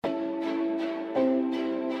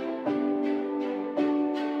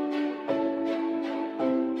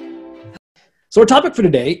So our topic for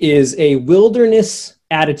today is a wilderness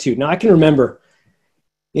attitude. Now I can remember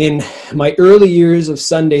in my early years of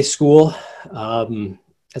Sunday school,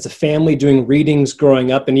 as a family doing readings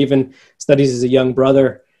growing up and even studies as a young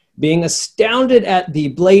brother, being astounded at the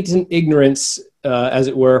blatant ignorance, as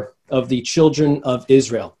it were, of the children of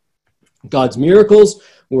Israel. God's miracles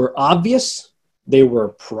were obvious. They were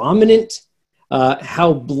prominent.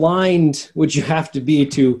 How blind would you have to be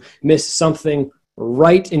to miss something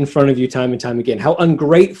right in front of you time and time again? How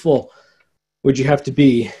ungrateful would you have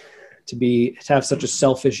to have such a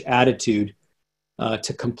selfish attitude,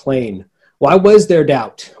 to complain? Why was there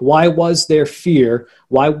doubt? Why was there fear?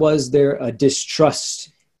 Why was there a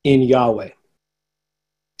distrust in Yahweh?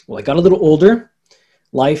 Well, I got a little older.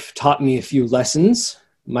 Life taught me a few lessons.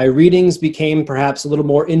 My readings became perhaps a little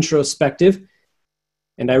more introspective,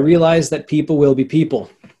 and I realized that people will be people.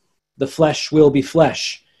 The flesh will be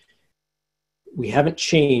flesh. We haven't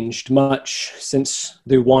changed much since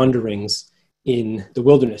the wanderings in the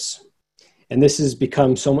wilderness. And this has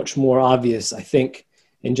become so much more obvious, I think,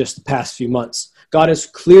 in just the past few months. God is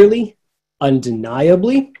clearly,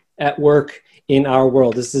 undeniably at work in our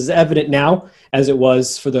world. This is evident now as it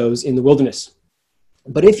was for those in the wilderness.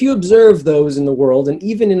 But if you observe those in the world, and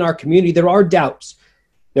even in our community, there are doubts,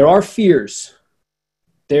 there are fears,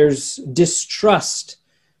 there's distrust.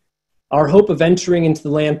 Our hope of entering into the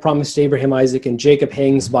land promised to Abraham, Isaac, and Jacob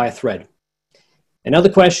hangs by a thread. And now the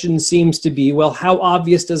question seems to be, well, how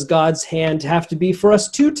obvious does God's hand have to be for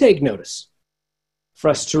us to take notice, for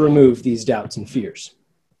us to remove these doubts and fears?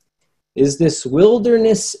 Is this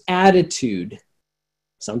wilderness attitude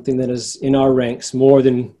something that is in our ranks more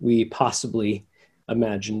than we possibly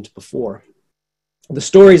imagined before? The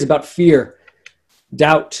stories about fear,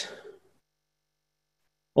 doubt,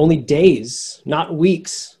 only days, not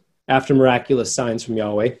weeks, after miraculous signs from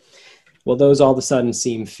Yahweh, well, those all of a sudden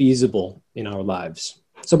seem feasible in our lives.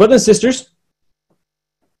 So, brothers and sisters,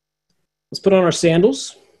 let's put on our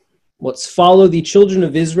sandals. Let's follow the children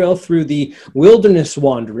of Israel through the wilderness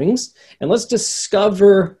wanderings, and let's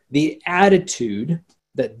discover the attitude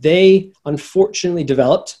that they unfortunately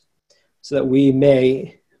developed so that we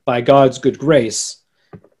may, by God's good grace,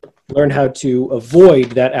 learn how to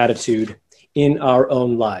avoid that attitude in our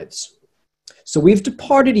own lives. So we've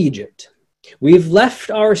departed Egypt. We've left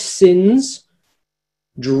our sins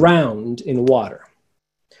drowned in water,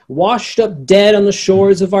 washed up dead on the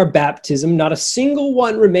shores of our baptism. Not a single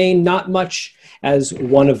one remained, not much as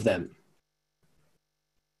one of them.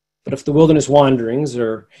 But if the wilderness wanderings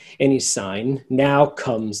are any sign, now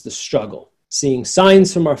comes the struggle, seeing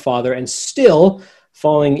signs from our Father and still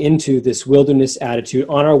falling into this wilderness attitude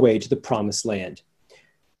on our way to the promised land.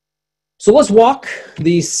 So let's walk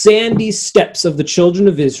the sandy steps of the children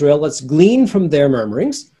of Israel. Let's glean from their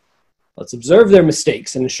murmurings. Let's observe their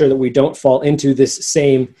mistakes and ensure that we don't fall into this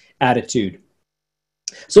same attitude.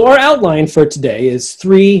 So our outline for today is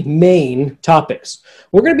three main topics.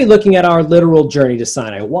 We're going to be looking at our literal journey to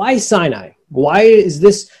Sinai. Why Sinai? Why is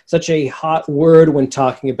this such a hot word when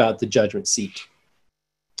talking about the judgment seat?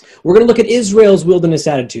 We're going to look at Israel's wilderness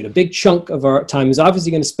attitude. A big chunk of our time is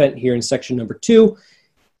obviously going to spend here in section number 2.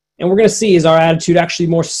 And we're going to see, is our attitude actually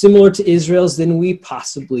more similar to Israel's than we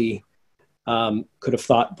possibly could have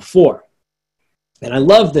thought before. And I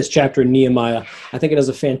love this chapter in Nehemiah. I think it does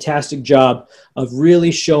a fantastic job of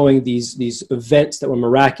really showing these events that were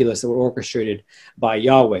miraculous, that were orchestrated by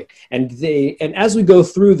Yahweh. And as we go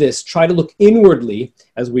through this, try to look inwardly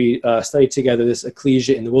as we study together this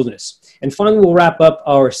ecclesia in the wilderness. And finally, we'll wrap up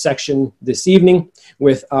our section this evening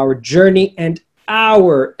with our journey and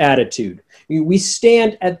our attitude. We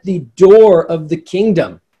stand at the door of the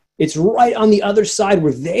kingdom. It's right on the other side.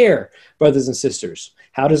 We're there, brothers and sisters.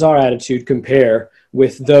 How does our attitude compare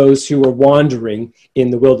with those who are wandering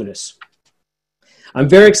in the wilderness? I'm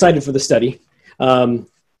very excited for the study. And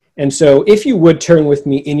so if you would turn with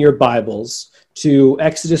me in your Bibles to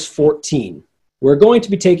Exodus 14. We're going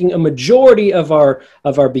to be taking a majority of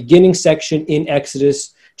our beginning section in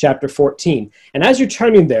Exodus chapter 14. And as you're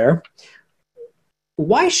turning there,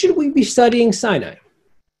 why should we be studying Sinai?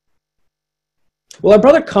 Well, our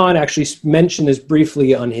brother Khan actually mentioned this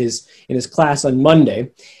briefly in his class on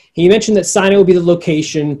Monday. He mentioned that Sinai will be the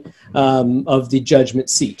location of the judgment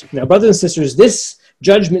seat. Now, brothers and sisters, this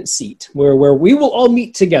judgment seat, where we will all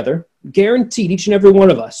meet together, guaranteed each and every one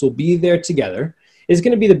of us will be there together, is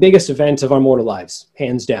going to be the biggest event of our mortal lives,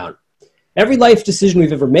 hands down. Every life decision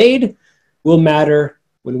we've ever made will matter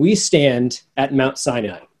when we stand at Mount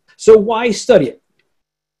Sinai. So why study it?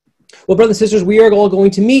 Well, brothers and sisters, we are all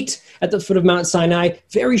going to meet at the foot of Mount Sinai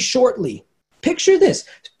very shortly. Picture this.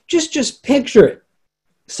 Just picture it.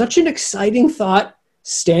 Such an exciting thought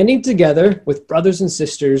standing together with brothers and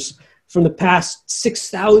sisters from the past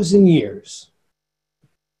 6,000 years.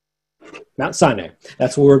 Mount Sinai,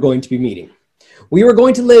 that's where we're going to be meeting. We are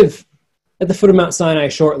going to live at the foot of Mount Sinai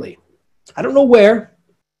shortly. I don't know where.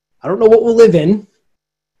 I don't know what we'll live in.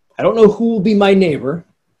 I don't know who will be my neighbor,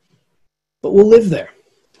 but we'll live there.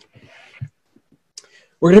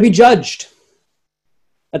 We're going to be judged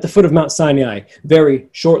at the foot of Mount Sinai very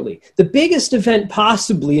shortly. The biggest event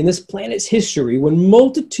possibly in this planet's history, when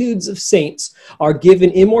multitudes of saints are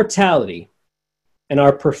given immortality and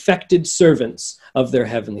are perfected servants of their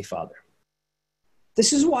Heavenly Father.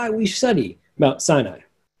 This is why we study Mount Sinai.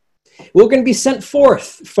 We're going to be sent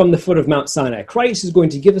forth from the foot of Mount Sinai. Christ is going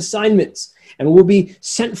to give assignments, and we'll be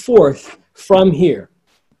sent forth from here.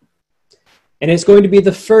 And it's going to be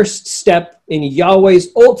the first step in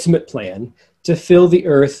Yahweh's ultimate plan to fill the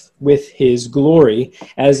earth with his glory,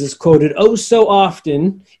 as is quoted oh so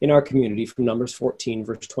often in our community from Numbers 14,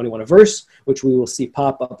 verse 21, a verse which we will see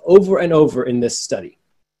pop up over and over in this study.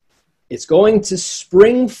 It's going to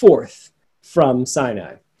spring forth from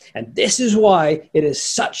Sinai. And this is why it is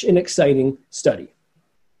such an exciting study.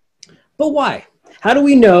 But why? How do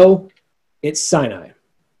we know it's Sinai?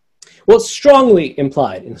 Well, it's strongly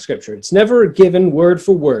implied in Scripture. It's never given word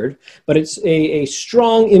for word, but it's a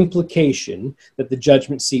strong implication that the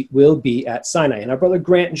judgment seat will be at Sinai. And our brother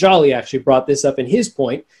Grant Jolly actually brought this up in his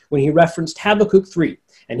point when he referenced Habakkuk 3.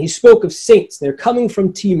 And he spoke of saints. They're coming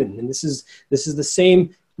from Teman, and this is the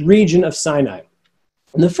same region of Sinai.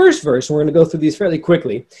 And the first verse, and we're going to go through these fairly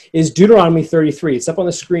quickly, is Deuteronomy 33. It's up on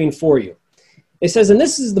the screen for you. It says, "And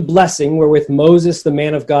this is the blessing wherewith Moses, the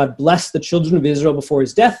man of God, blessed the children of Israel before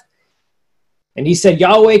his death. And he said,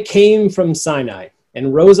 Yahweh came from Sinai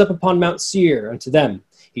and rose up upon Mount Seir unto them.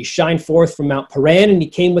 He shined forth from Mount Paran, and he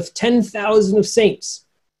came with 10,000 of saints."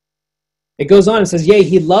 It goes on and says, "Yea,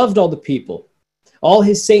 he loved all the people. All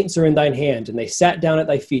his saints are in thine hand, and they sat down at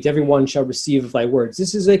thy feet. Every one shall receive of thy words."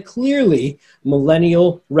 This is a clearly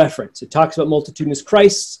millennial reference. It talks about multitudinous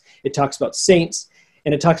Christs. It talks about saints,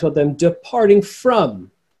 and it talks about them departing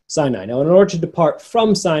from Sinai. Now, in order to depart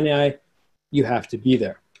from Sinai, you have to be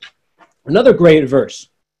there. Another great verse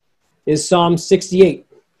is Psalm 68.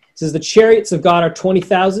 It says, "The chariots of God are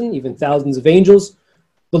 20,000, even thousands of angels.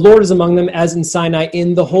 The Lord is among them as in Sinai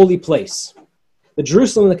in the holy place." The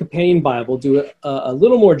Jerusalem and the Companion Bible do a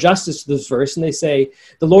little more justice to this verse, and they say,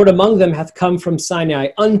 "The Lord among them hath come from Sinai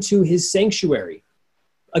unto his sanctuary."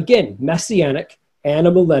 Again, messianic and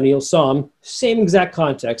a millennial psalm, same exact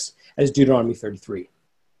context as Deuteronomy 33.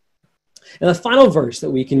 And the final verse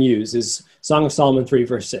that we can use is Song of Solomon 3,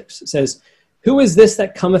 verse 6. It says, "Who is this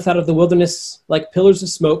that cometh out of the wilderness like pillars of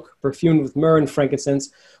smoke, perfumed with myrrh and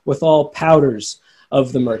frankincense, with all powders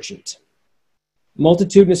of the merchant?"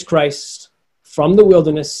 Multitudinous Christ from the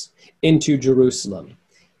wilderness into Jerusalem.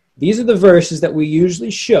 These are the verses that we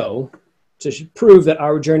usually show to prove that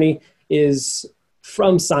our journey is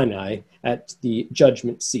from Sinai at the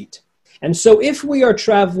judgment seat. And so if we are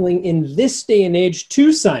traveling in this day and age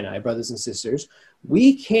to Sinai, brothers and sisters,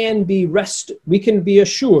 we can be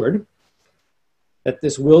assured that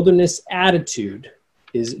this wilderness attitude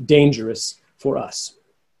is dangerous for us.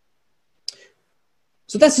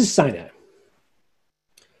 So that's just Sinai.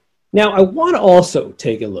 Now, I want to also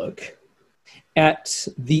take a look at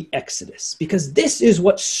the Exodus, because this is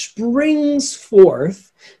what springs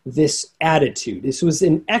forth this attitude. This was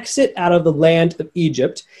an exit out of the land of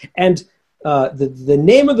Egypt, and the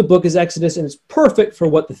name of the book is Exodus, and it's perfect for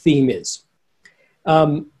what the theme is.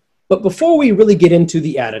 But before we really get into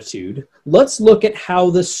the attitude, let's look at how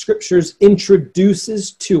the Scriptures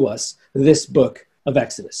introduces to us this book of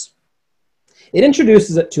Exodus. It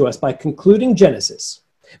introduces it to us by concluding Genesis,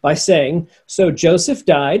 by saying, "So Joseph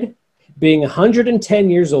died, being 110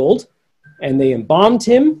 years old, and they embalmed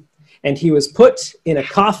him, and he was put in a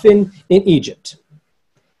coffin in Egypt."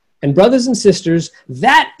 And brothers and sisters,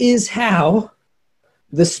 that is how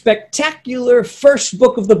the spectacular first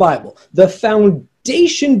book of the Bible, the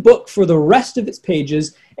foundation book for the rest of its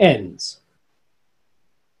pages, ends.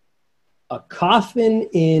 A coffin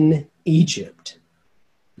in Egypt.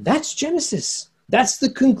 That's Genesis. That's the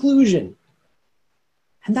conclusion.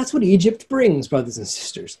 And that's what Egypt brings, brothers and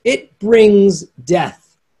sisters. It brings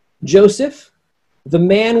death. Joseph, the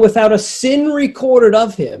man without a sin recorded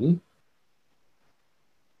of him,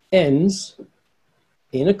 ends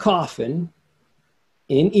in a coffin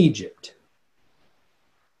in Egypt.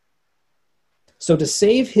 So to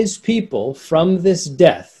save his people from this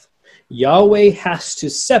death, Yahweh has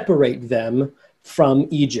to separate them from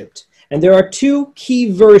Egypt. And there are two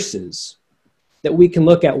key verses that we can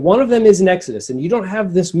look at. One of them is in Exodus, and you don't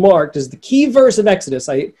have this marked as the key verse of Exodus.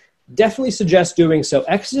 definitely suggests doing so.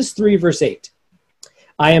 Exodus 3, verse 8.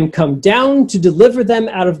 I am come down to deliver them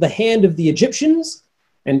out of the hand of the Egyptians,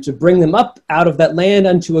 and to bring them up out of that land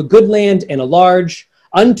unto a good land and a large,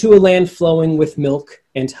 unto a land flowing with milk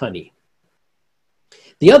and honey.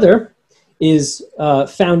 The other is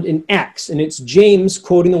found in Acts, and it's James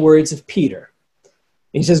quoting the words of Peter.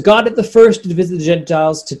 And he says, God at the first did visit the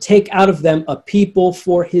Gentiles to take out of them a people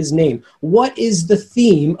for his name. What is the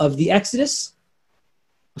theme of the Exodus?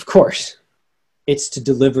 Of course, it's to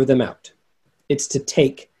deliver them out. It's to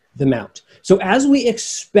take them out. So as we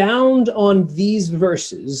expound on these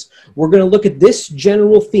verses, we're going to look at this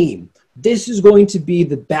general theme. This is going to be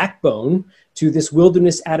the backbone to this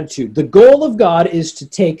wilderness attitude. The goal of God is to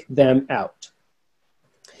take them out.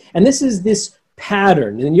 And this is this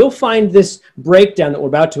pattern. And you'll find this breakdown that we're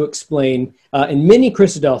about to explain in many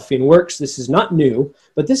Christadelphian works. This is not new,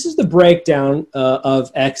 but this is the breakdown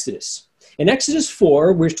of Exodus. In Exodus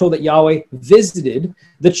 4, we're told that Yahweh visited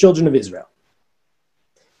the children of Israel.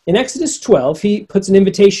 In Exodus 12, he puts an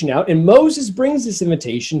invitation out, and Moses brings this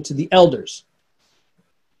invitation to the elders.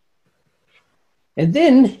 And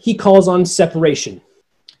then he calls on separation.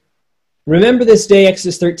 Remember this day,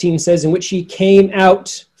 Exodus 13 says, in which he came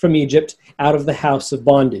out from Egypt, out of the house of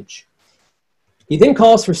bondage. He then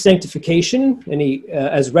calls for sanctification, and he,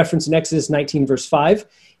 as referenced in Exodus 19, verse 5,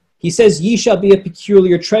 he says, ye shall be a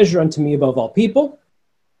peculiar treasure unto me above all people.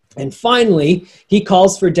 And finally, he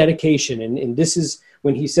calls for dedication, and this is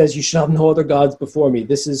when he says, you shall have no other gods before me.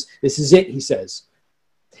 This is it, he says.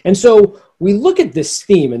 And so we look at this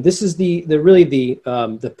theme, and this is the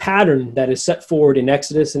pattern that is set forward in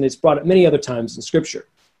Exodus, and it's brought up many other times in Scripture.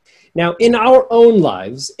 Now, in our own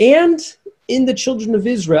lives and in the children of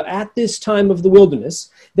Israel at this time of the wilderness,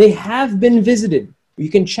 they have been visited. You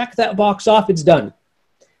can check that box off, it's done.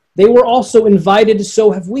 They were also invited,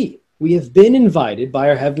 so have we. We have been invited by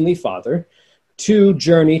our Heavenly Father to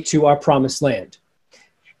journey to our promised land.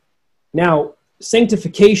 Now,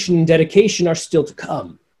 sanctification and dedication are still to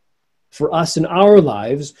come. For us in our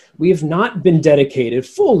lives, we have not been dedicated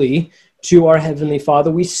fully to our Heavenly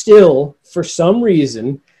Father. We still, for some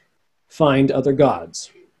reason, find other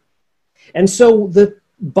gods. And so the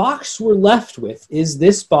box we're left with is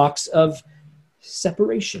this box of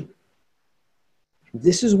separation.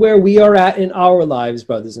 This is where we are at in our lives,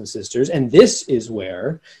 brothers and sisters, and this is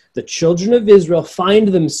where the children of Israel find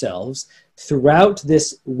themselves throughout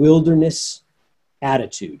this wilderness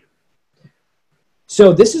attitude.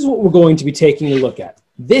 So this is what we're going to be taking a look at.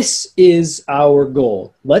 This is our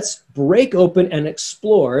goal. Let's break open and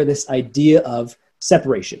explore this idea of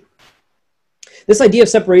separation. This idea of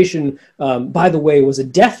separation, by the way, was a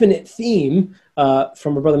definite theme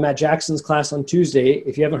from our brother Matt Jackson's class on Tuesday.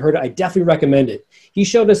 If you haven't heard it, I definitely recommend it. He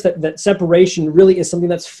showed us that separation really is something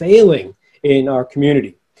that's failing in our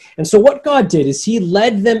community. And so what God did is he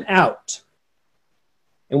led them out.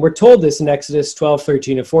 And we're told this in Exodus 12,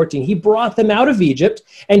 13, and 14. He brought them out of Egypt,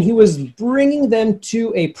 and he was bringing them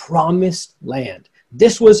to a promised land.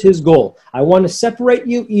 This was his goal. I want to separate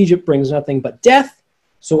you. Egypt brings nothing but death,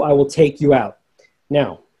 so I will take you out.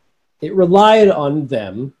 Now, it relied on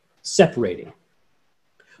them separating.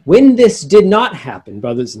 When this did not happen,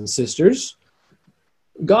 brothers and sisters,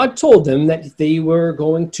 God told them that they were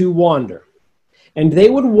going to wander. And they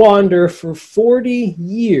would wander for 40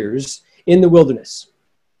 years in the wilderness.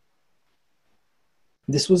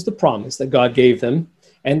 This was the promise that God gave them,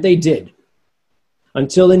 and they did,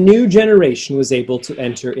 until a new generation was able to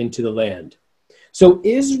enter into the land. So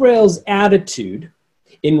Israel's attitude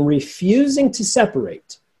in refusing to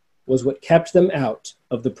separate was what kept them out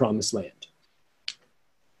of the promised land.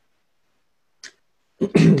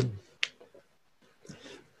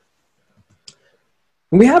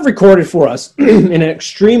 We have recorded for us in an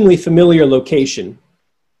extremely familiar location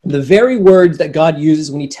the very words that God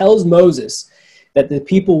uses when he tells Moses that the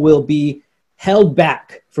people will be held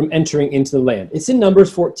back from entering into the land. It's in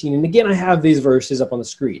Numbers 14. And again, I have these verses up on the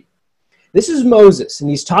screen. This is Moses, and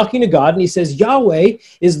he's talking to God, and he says, Yahweh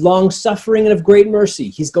is long-suffering and of great mercy.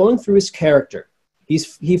 He's going through his character.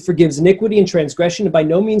 He forgives iniquity and transgression, and by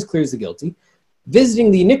no means clears the guilty,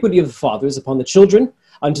 visiting the iniquity of the fathers upon the children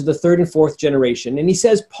unto the third and fourth generation. And he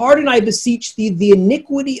says, pardon, I beseech thee, the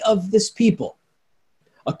iniquity of this people,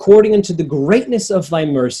 according unto the greatness of thy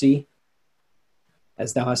mercy,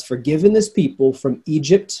 as thou hast forgiven this people from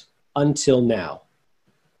Egypt until now.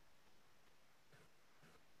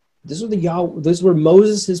 These were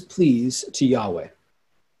Moses' pleas to Yahweh.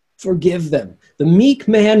 Forgive them. The meek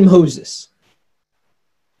man Moses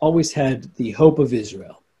always had the hope of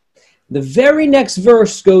Israel. The very next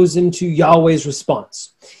verse goes into Yahweh's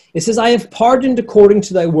response. It says, I have pardoned according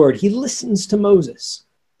to thy word. He listens to Moses.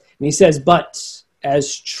 And he says, but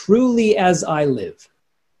as truly as I live,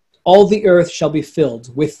 all the earth shall be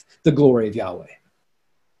filled with the glory of Yahweh.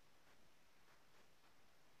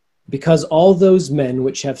 Because all those men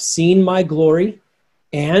which have seen my glory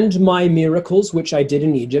and my miracles, which I did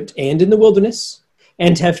in Egypt and in the wilderness,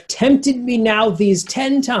 and have tempted me now these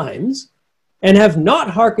 10 times, and have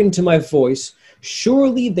not hearkened to my voice,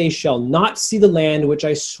 surely they shall not see the land which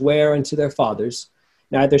I swear unto their fathers,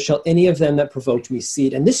 neither shall any of them that provoked me see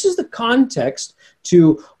it. And this is the context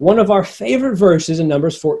to one of our favorite verses in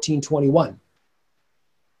Numbers 14:21.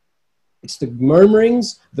 It's the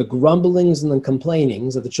murmurings, the grumblings, and the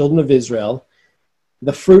complainings of the children of Israel,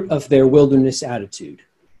 the fruit of their wilderness attitude.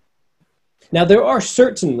 Now, there are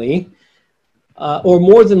certainly, or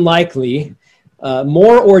more than likely,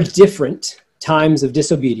 more or different times of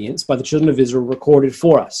disobedience by the children of Israel recorded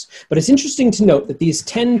for us. But it's interesting to note that these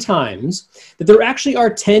 10 times, that there actually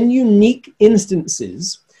are 10 unique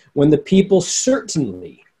instances when the people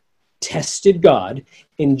certainly tested God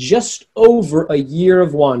in just over a year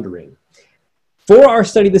of wandering. For our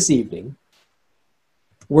study this evening,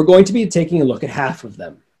 we're going to be taking a look at half of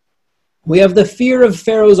them. We have the fear of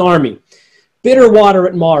Pharaoh's army, bitter water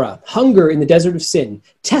at Marah, hunger in the desert of Sin,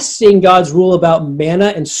 testing God's rule about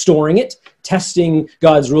manna and storing it, testing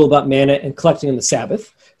God's rule about manna and collecting on the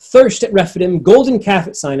Sabbath, thirst at Rephidim, golden calf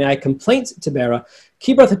at Sinai, complaints at Taberah,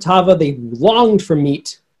 Kibroth Hattaavah, they longed for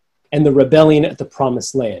meat, and the rebellion at the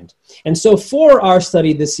promised land. And so for our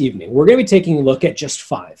study this evening, we're going to be taking a look at just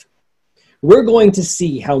 5. We're going to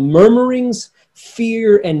see how murmurings,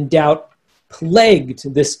 fear, and doubt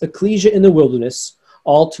plagued this ecclesia in the wilderness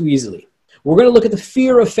all too easily. We're going to look at the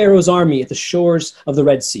fear of Pharaoh's army at the shores of the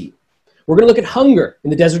Red Sea. We're going to look at hunger in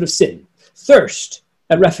the desert of Sin, thirst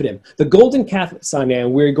at Rephidim, the golden calf at Sinai,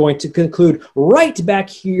 and we're going to conclude right back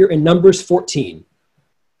here in Numbers 14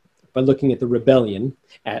 by looking at the rebellion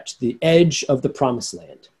at the edge of the promised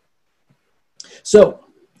land. So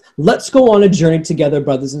let's go on a journey together,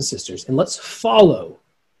 brothers and sisters, and let's follow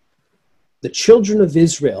the children of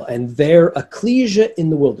Israel and their ecclesia in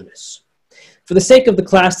the wilderness. For the sake of the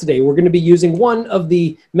class today, we're going to be using one of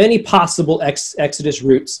the many possible Exodus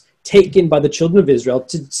routes taken by the children of Israel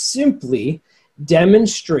to simply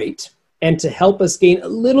demonstrate and to help us gain a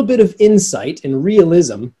little bit of insight and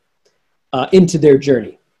realism into their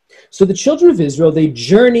journey. So the children of Israel, they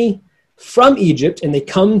journey from Egypt and they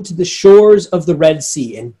come to the shores of the Red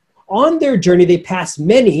Sea. And on their journey, they pass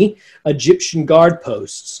many Egyptian guard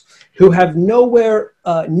posts who have nowhere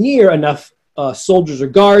near enough soldiers or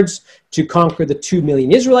guards to conquer the 2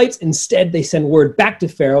 million Israelites. Instead, they send word back to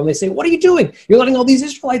Pharaoh and they say, "What are you doing? You're letting all these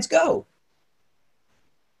Israelites go.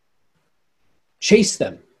 Chase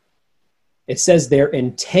them." It says they're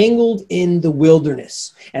entangled in the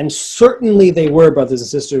wilderness. And certainly they were, brothers and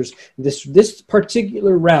sisters. This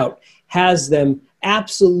particular route has them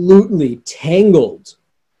absolutely tangled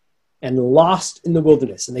and lost in the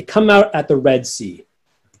wilderness. And they come out at the Red Sea.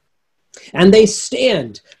 And they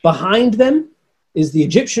stand. Behind them is the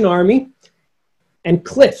Egyptian army and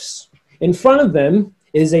cliffs. In front of them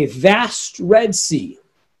is a vast Red Sea.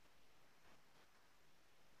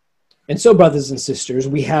 And so, brothers and sisters,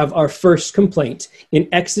 we have our first complaint in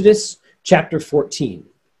Exodus chapter 14.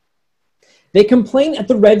 They complain at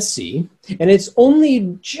the Red Sea, and it's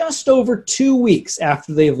only just over 2 weeks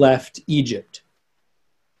after they've left Egypt.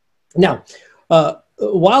 Now,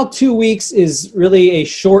 while 2 weeks is really a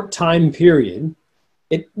short time period,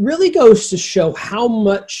 it really goes to show how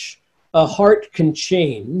much a heart can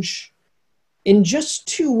change in just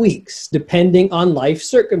 2 weeks, depending on life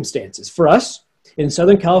circumstances. For us, in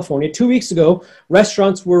Southern California, 2 weeks ago,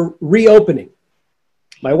 restaurants were reopening.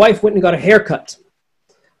 My wife went and got a haircut.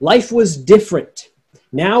 Life was different.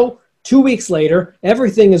 Now, 2 weeks later,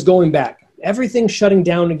 everything is going back. Everything's shutting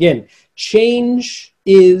down again. Change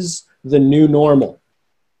is the new normal.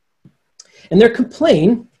 And their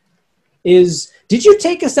complaint is, "Did you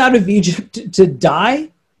take us out of Egypt to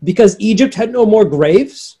die because Egypt had no more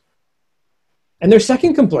graves?" And their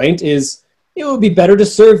second complaint is, "It would be better to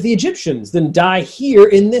serve the Egyptians than die here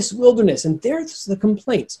in this wilderness." And there's the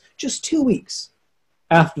complaints, just 2 weeks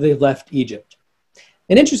after they've left Egypt.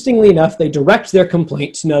 And interestingly enough, they direct their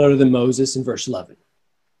complaint to none other than Moses in verse 11.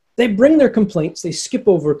 They bring their complaints, they skip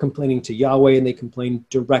over complaining to Yahweh, and they complain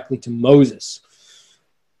directly to Moses.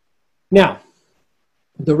 Now,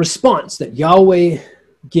 the response that Yahweh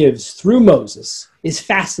gives through Moses is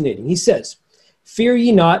fascinating. He says, "Fear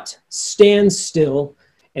ye not, stand still,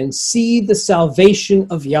 and see the salvation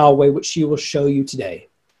of Yahweh, which he will show you today.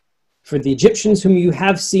 For the Egyptians whom you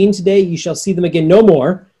have seen today, you shall see them again no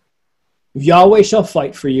more. Yahweh shall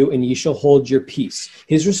fight for you, and ye shall hold your peace.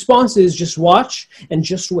 His response is just watch and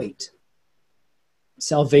just wait.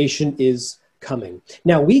 Salvation is coming.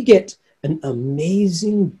 Now we get an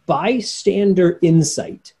amazing bystander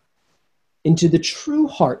insight into the true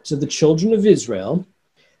hearts of the children of Israel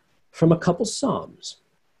from a couple Psalms.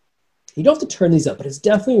 You don't have to turn these up, but it's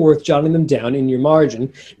definitely worth jotting them down in your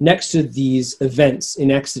margin next to these events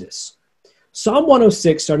in Exodus. Psalm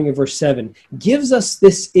 106, starting at verse 7, gives us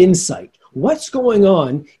this insight. What's going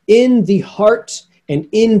on in the heart and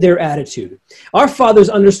in their attitude? Our fathers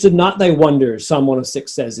understood not thy wonders, Psalm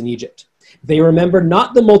 106 says, in Egypt. They remembered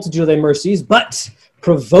not the multitude of thy mercies, but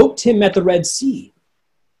provoked him at the Red Sea.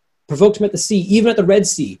 Provoked him at the sea, even at the Red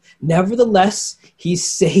Sea. Nevertheless, he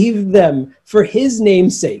saved them for his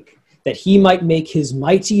name's sake, that he might make his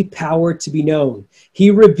mighty power to be known.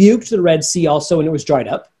 He rebuked the Red Sea also, and it was dried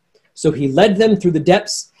up. So he led them through the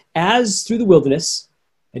depths as through the wilderness,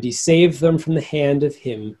 and he saved them from the hand of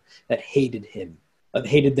him that hated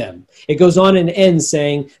them. It goes on and ends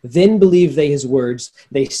saying, then believed they his words.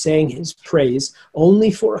 They sang his praise only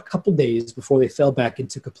for a couple days before they fell back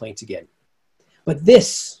into complaint again. But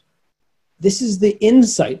this is the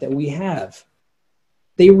insight that we have.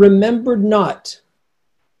 They remembered not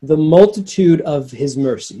the multitude of his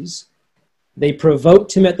mercies. They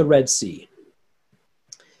provoked him at the Red Sea.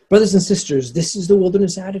 Brothers and sisters, this is the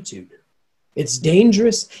wilderness attitude. It's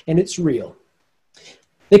dangerous and it's real.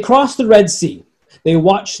 They crossed the Red Sea. They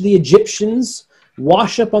watched the Egyptians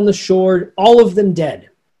wash up on the shore, all of them dead.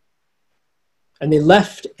 And they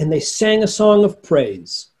left and they sang a song of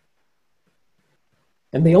praise.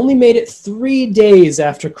 And they only made it 3 days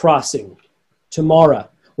after crossing to Marah,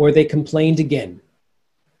 where they complained again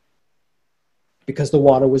because the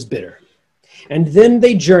water was bitter. And then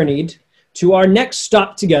they journeyed to our next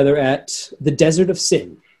stop together at the Desert of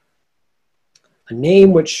Sin, a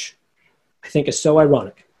name which I think is so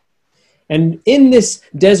ironic. And in this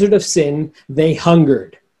Desert of Sin, they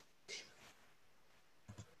hungered.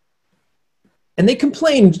 And they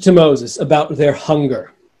complained to Moses about their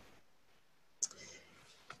hunger.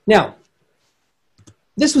 Now,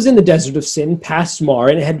 this was in the Desert of Sin, past Mar,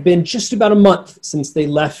 and it had been just about a month since they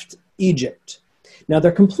left Egypt. Now,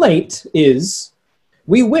 their complaint is,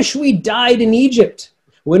 we wish we died in Egypt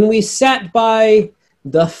when we sat by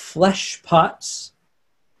the flesh pots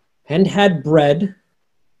and had bread.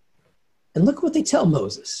 And look what they tell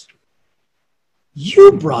Moses.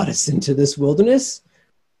 You brought us into this wilderness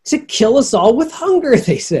to kill us all with hunger,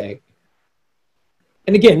 they say.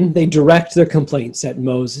 And again, they direct their complaints at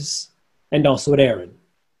Moses and also at Aaron.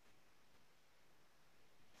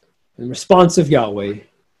 And the response of Yahweh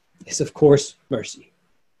is, of course, mercy.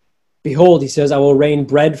 Behold, he says, I will rain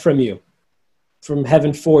bread from you, from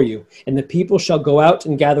heaven for you, and the people shall go out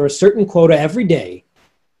and gather a certain quota every day.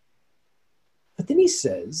 But then he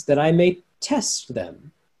says that I may test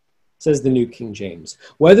them, says the New King James,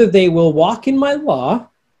 whether they will walk in my law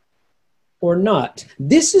or not.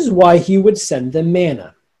 This is why he would send them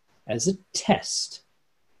manna, as a test.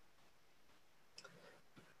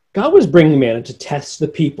 God was bringing manna to test the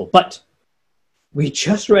people, but we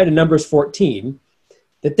just read in Numbers 14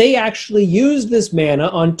 that they actually used this manna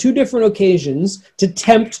on 2 different occasions to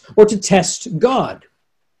tempt or to test God.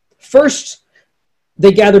 First,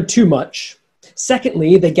 they gathered too much.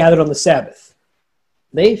 Secondly, they gathered on the Sabbath.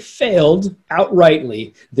 They failed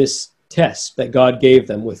outrightly this test that God gave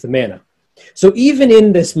them with the manna. So even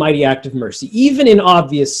in this mighty act of mercy, even in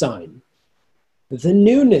obvious sign, the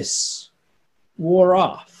newness wore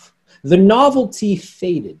off. The novelty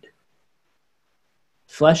faded.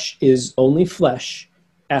 Flesh is only flesh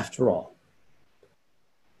after all.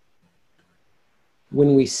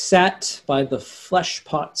 When we sat by the flesh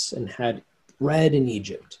pots and had bread in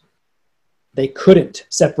Egypt, they couldn't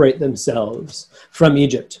separate themselves from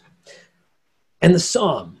Egypt. And the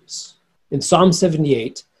Psalms, in Psalm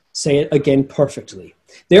 78, say it again perfectly.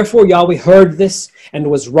 Therefore Yahweh heard this and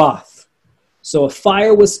was wroth. So a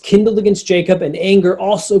fire was kindled against Jacob, and anger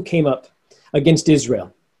also came up against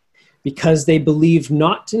Israel. Because they believed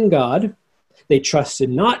not in God, they trusted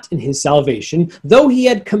not in his salvation, though he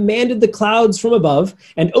had commanded the clouds from above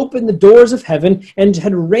and opened the doors of heaven and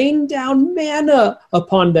had rained down manna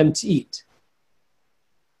upon them to eat,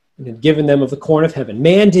 and had given them of the corn of heaven.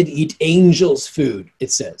 Man did eat angels' food,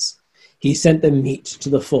 it says. He sent them meat to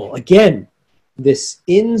the full. Again, this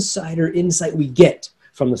insider insight we get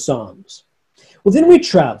from the Psalms. Well, then we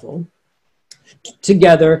travel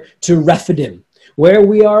together to Rephidim, where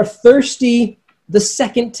we are thirsty the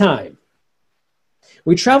second time.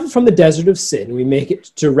 We travel from the Desert of Sin. We make it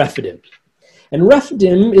to Rephidim. And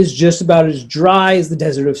Rephidim is just about as dry as the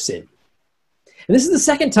Desert of Sin. And this is the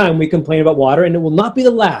second time we complain about water, and it will not be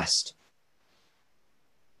the last.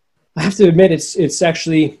 I have to admit, it's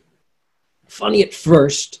actually funny at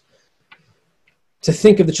first to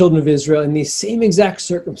think of the children of Israel in these same exact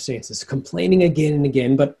circumstances, complaining again and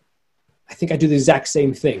again, but I think I do the exact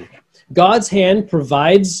same thing. God's hand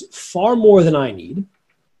provides far more than I need,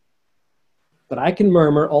 but I can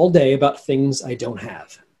murmur all day about things I don't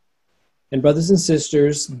have. And brothers and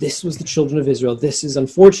sisters, this was the children of Israel. This is,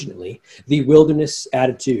 unfortunately, the wilderness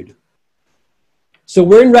attitude. So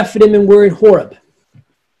we're in Rephidim and we're in Horeb,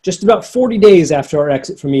 just about 40 days after our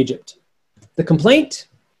exit from Egypt. The complaint?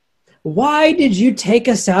 Why did you take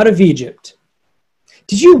us out of Egypt?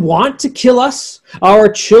 Did you want to kill us, our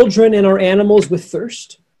children and our animals, with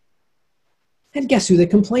thirst? And guess who they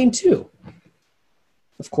complained to?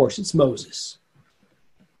 Of course, it's Moses.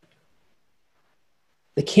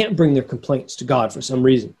 They can't bring their complaints to God for some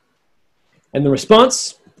reason. And the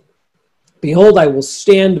response? Behold, I will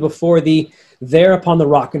stand before thee there upon the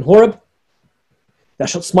rock in Horeb. Thou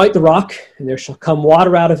shalt smite the rock, and there shall come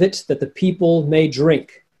water out of it, that the people may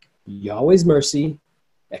drink. Yahweh's mercy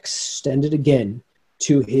extended again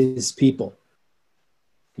to his people.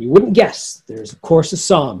 You wouldn't guess. There's, of course, a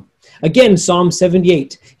psalm. Again, Psalm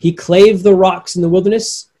 78. He clave the rocks in the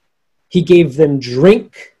wilderness. He gave them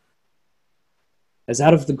drink as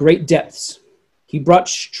out of the great depths. He brought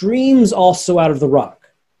streams also out of the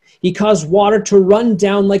rock. He caused water to run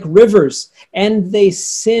down like rivers, and they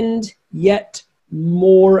sinned yet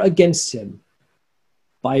more against him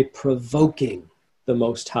by provoking the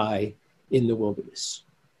Most High in the wilderness.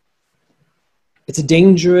 It's a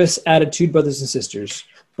dangerous attitude, brothers and sisters,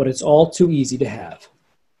 but it's all too easy to have.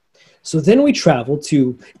 So then we travel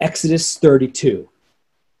to Exodus 32,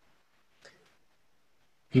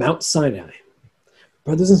 Mount Sinai.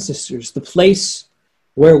 Brothers and sisters, the place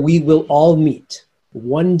where we will all meet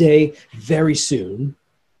one day very soon,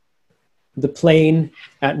 the plain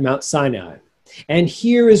at Mount Sinai. And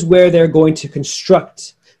here is where they're going to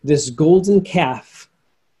construct this golden calf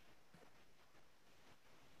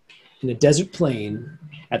in a desert plain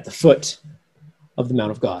at the foot of the Mount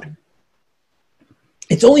of God.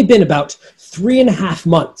 It's only been about 3.5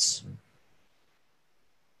 months.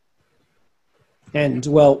 And,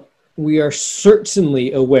 well, we are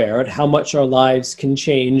certainly aware at how much our lives can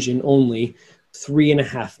change in only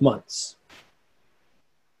 3.5 months.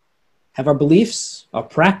 Have our beliefs, our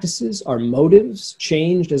practices, our motives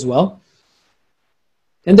changed as well?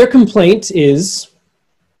 And their complaint is,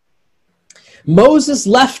 Moses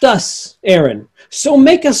left us, Aaron, so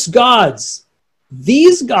make us gods.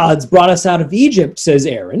 These gods brought us out of Egypt, says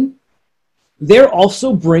Aaron. They'll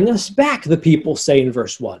also bring us back, the people say in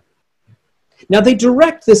verse 1. Now they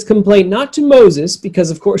direct this complaint not to Moses,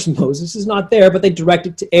 because of course Moses is not there, but they direct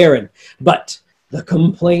it to Aaron. But the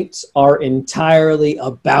complaints are entirely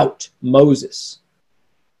about Moses.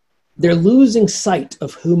 They're losing sight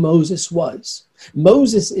of who Moses was.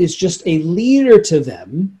 Moses is just a leader to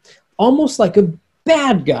them, almost like a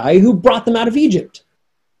bad guy who brought them out of Egypt.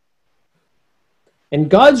 And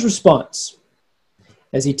God's response,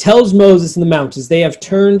 as he tells Moses in the mount, is they have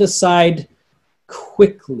turned aside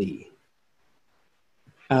quickly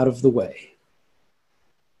out of the way.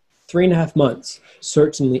 3.5 months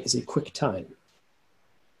certainly is a quick time.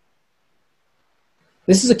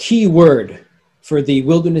 This is a key word for the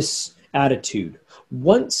wilderness attitude.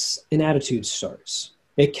 Once an attitude starts,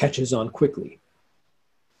 it catches on quickly.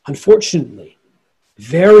 Unfortunately,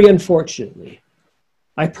 very unfortunately,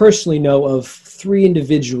 I personally know of 3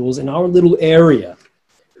 individuals in our little area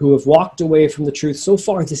who have walked away from the truth so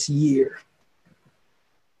far this year.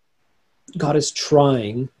 God is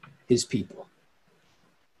trying his people.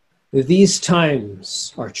 These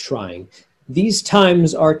times are trying. These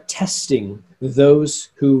times are testing those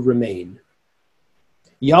who remain.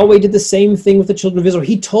 Yahweh did the same thing with the children of Israel.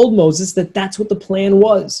 He told Moses that that's what the plan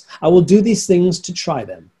was. I will do these things to try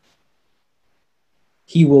them.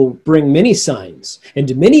 He will bring many signs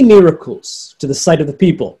and many miracles to the sight of the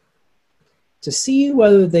people to see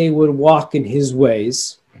whether they would walk in his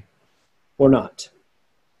ways or not.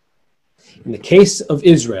 In the case of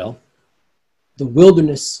Israel, the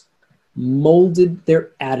wilderness molded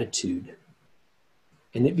their attitude,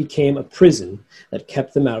 and it became a prison that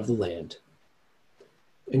kept them out of the land.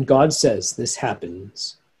 And God says this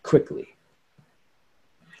happens quickly.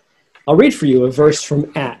 I'll read for you a verse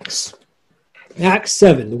from Acts. Acts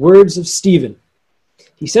 7, the words of Stephen.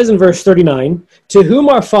 He says in verse 39, "To whom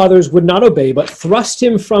our fathers would not obey, but thrust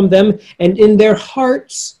him from them, and in their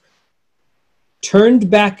hearts turned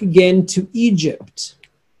back again to Egypt,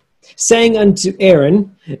 saying unto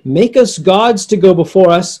Aaron, Make us gods to go before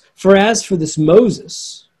us, for as for this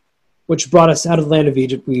Moses, which brought us out of the land of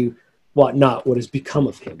Egypt, we wot not what has become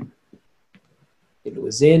of him. It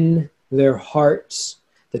was in their hearts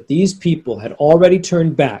that these people had already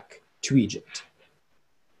turned back to Egypt.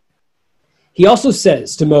 He also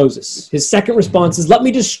says to Moses, his second response is, let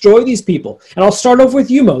me destroy these people, and I'll start over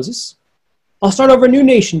with you, Moses. I'll start over a new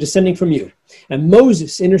nation descending from you. And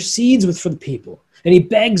Moses intercedes for the people, and he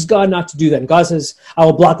begs God not to do that. And God says, I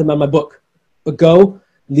will blot them out of my book, but go,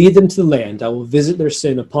 lead them to the land. I will visit their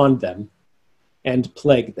sin upon them and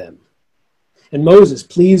plague them. And Moses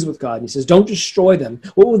pleads with God, and he says, don't destroy them.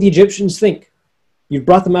 What will the Egyptians think? You've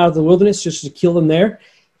brought them out of the wilderness just to kill them there?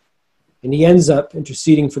 And he ends up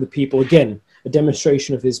interceding for the people. Again, a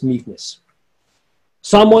demonstration of his meekness.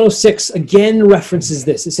 Psalm 106 again references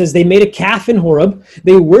this. It says, they made a calf in Horeb.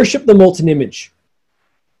 They worshiped the molten image.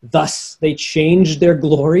 Thus they changed their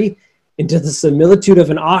glory into the similitude of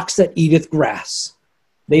an ox that eateth grass.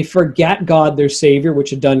 They forgat God, their Savior,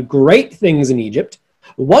 which had done great things in Egypt,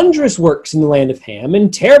 wondrous works in the land of Ham,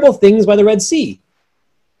 and terrible things by the Red Sea.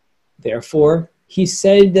 Therefore, he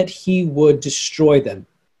said that he would destroy them,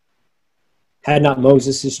 had not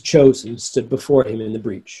Moses, his chosen, stood before him in the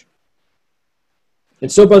breach.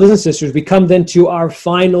 And so, brothers and sisters, we come then to our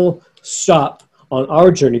final stop on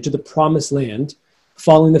our journey to the promised land,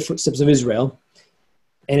 following the footsteps of Israel.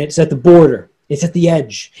 And it's at the border. It's at the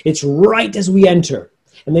edge. It's right as we enter.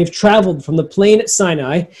 And they've traveled from the plain at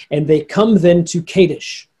Sinai, and they come then to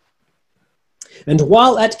Kadesh. And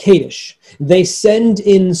while at Kadesh, they send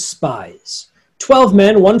in spies. 12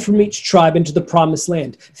 men, one from each tribe, into the promised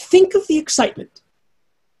land. Think of the excitement.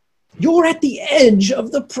 You're at the edge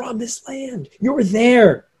of the promised land. You're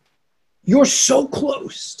there. You're so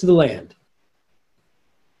close to the land.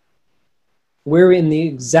 We're in the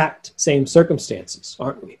exact same circumstances,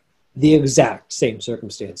 aren't we? The exact same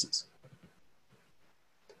circumstances.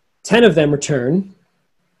 10 of them return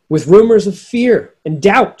with rumors of fear and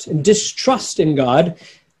doubt and distrust in God,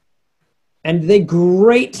 and they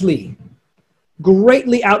greatly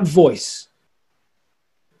outvoice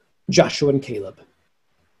Joshua and Caleb.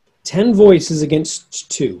 10 voices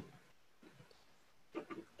against 2.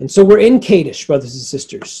 And so we're in Kadesh, brothers and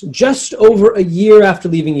sisters, just over a year after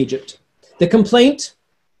leaving Egypt. The complaint,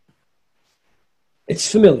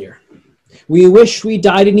 it's familiar. We wish we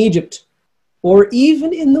died in Egypt, or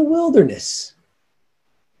even in the wilderness,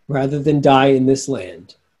 rather than die in this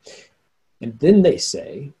land. And then they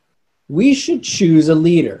say, we should choose a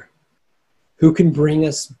leader who can bring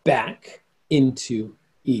us back into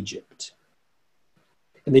Egypt.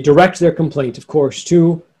 And they direct their complaint, of course,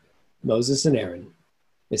 to Moses and Aaron,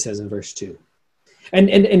 it says in verse 2.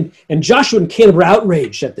 And Joshua and Caleb are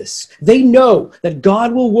outraged at this. They know that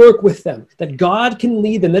God will work with them, that God can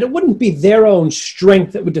lead them, that it wouldn't be their own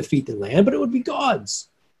strength that would defeat the land, but it would be God's.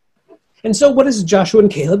 And so what does Joshua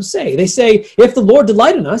and Caleb say? They say, if the Lord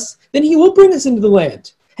delight in us, then he will bring us into the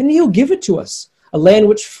land, and he'll give it to us, a land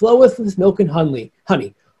which floweth with milk and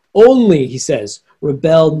honey. Only, he says,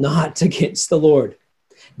 rebel not against the Lord.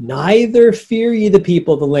 Neither fear ye the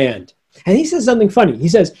people of the land. And he says something funny. He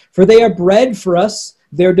says, for they are bread for us,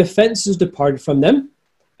 their defense is departed from them,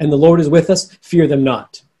 and the Lord is with us, fear them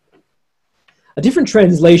not. A different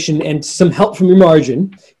translation and some help from your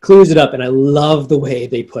margin clears it up, and I love the way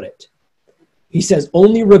they put it. He says,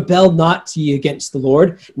 only rebel not ye against the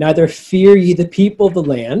Lord, neither fear ye the people of the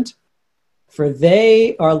land, for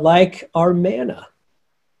they are like our manna,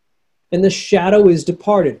 and the shadow is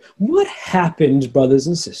departed. What happened, brothers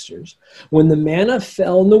and sisters, when the manna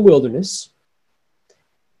fell in the wilderness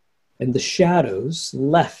and the shadows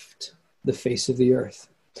left the face of the earth?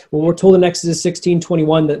 Well, we're told in Exodus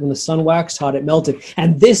 16:21 that when the sun waxed hot, it melted.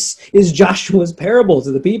 And this is Joshua's parable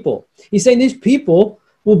to the people. He's saying these people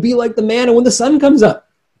will be like the manna when the sun comes up.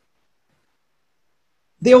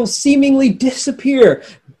 They'll seemingly disappear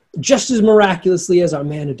just as miraculously as our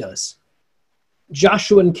manna does.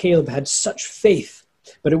 Joshua and Caleb had such faith,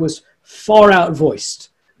 but it was far out voiced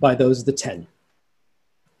by those of the 10.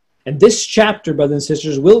 And this chapter, brothers and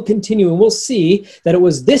sisters, will continue, and we'll see that it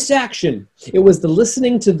was this action, it was the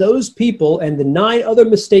listening to those people and the 9 other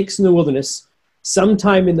mistakes in the wilderness,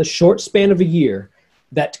 sometime in the short span of a year,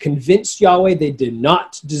 that convinced Yahweh they did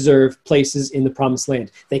not deserve places in the promised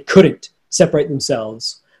land. They couldn't separate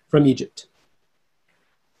themselves from Egypt.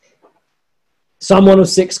 Psalm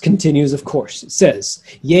 106 continues, of course. It says,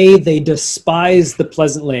 yea, they despised the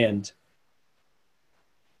pleasant land.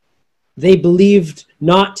 They believed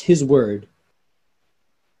not his word,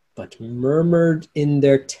 but murmured in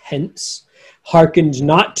their tents, hearkened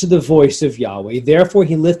not to the voice of Yahweh. Therefore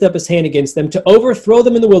he lifted up his hand against them to overthrow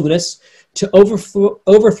them in the wilderness, to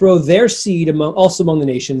overthrow their seed also among the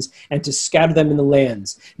nations, and to scatter them in the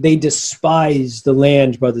lands. They despised the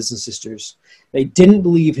land, brothers and sisters. They didn't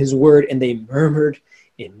believe his word, and they murmured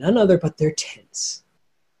in none other but their tents.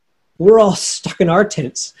 We're all stuck in our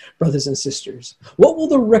tents, brothers and sisters. What will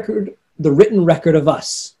the written record of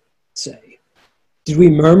us say? Did we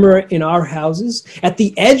murmur in our houses at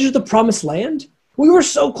the edge of the promised land? We were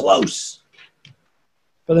so close.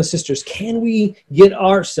 Brothers and sisters, can we get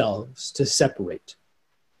ourselves to separate?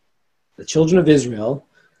 The children of Israel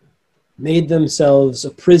made themselves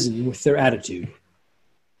a prison with their attitude.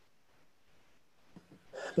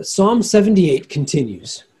 But Psalm 78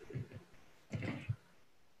 continues.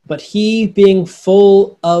 But he, being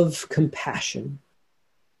full of compassion,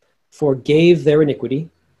 forgave their iniquity,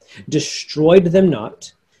 destroyed them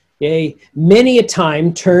not. Yea, many a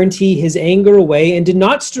time turned he his anger away, and did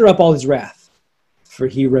not stir up all his wrath. For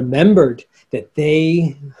he remembered that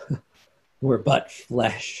they were but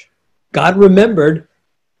flesh. God remembered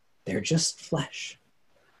they're just flesh.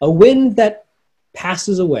 A wind that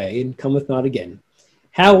passes away and cometh not again.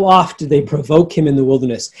 How oft did they provoke him in the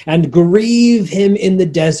wilderness and grieve him in the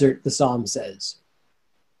desert, the psalm says.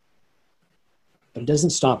 But it doesn't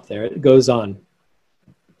stop there. It goes on.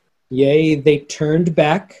 Yea, they turned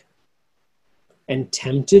back and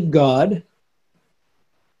tempted God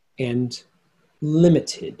and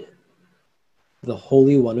limited the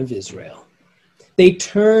Holy One of Israel. They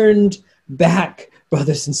turned back,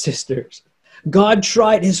 brothers and sisters. God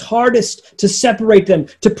tried his hardest to separate them,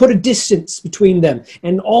 to put a distance between them,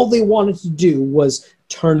 and all they wanted to do was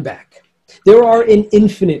turn back. There are an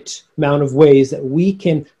infinite amount of ways that we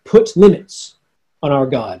can put limits on our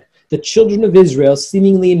God. The children of Israel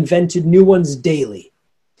seemingly invented new ones daily.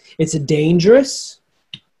 It's a dangerous,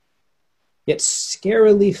 yet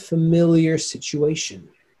scarily familiar situation.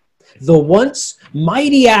 The once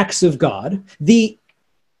mighty acts of God, the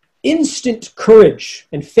instant courage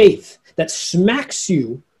and faith that smacks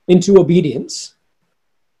you into obedience,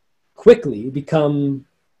 quickly become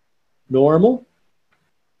normal,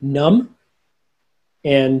 numb,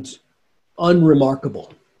 and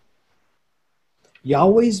unremarkable.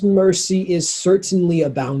 Yahweh's mercy is certainly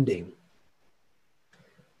abounding.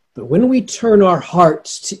 But when we turn our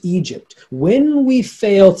hearts to Egypt, when we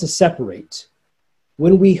fail to separate,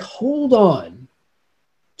 when we hold on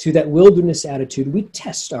to that wilderness attitude, we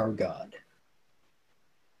test our God.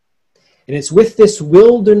 And it's with this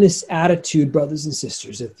wilderness attitude, brothers and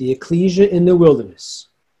sisters, that the ecclesia in the wilderness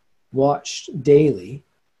watched daily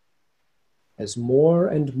as more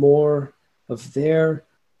and more of their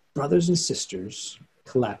brothers and sisters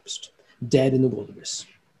collapsed, dead in the wilderness.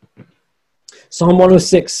 Psalm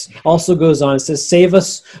 106 also goes on and says, Save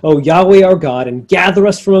us, O Yahweh our God, and gather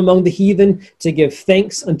us from among the heathen to give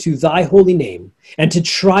thanks unto thy holy name, and to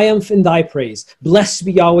triumph in thy praise. Blessed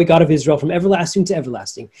be Yahweh, God of Israel, from everlasting to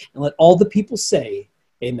everlasting. And let all the people say,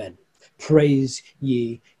 Amen. Praise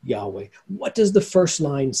ye Yahweh. What does the first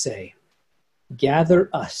line say? Gather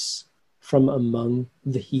us from among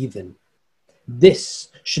the heathen. This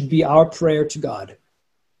should be our prayer to God.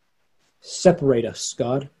 Separate us,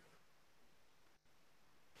 God.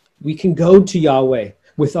 We can go to Yahweh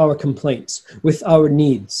with our complaints, with our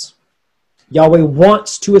needs. Yahweh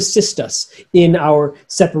wants to assist us in our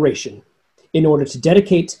separation in order to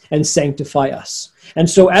dedicate and sanctify us. And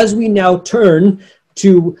so as we now turn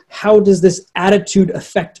to how does this attitude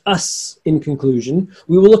affect us in conclusion,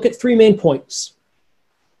 we will look at three main points.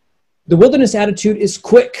 The wilderness attitude is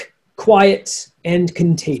quick, quiet, and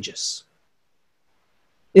contagious.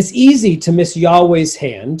 It's easy to miss Yahweh's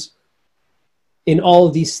hand in all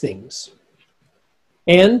of these things.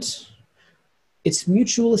 And it's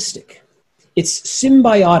mutualistic. It's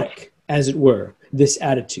symbiotic, as it were, this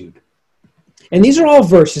attitude. And these are all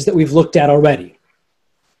verses that we've looked at already.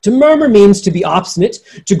 To murmur means to be obstinate,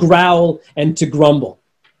 to growl, and to grumble.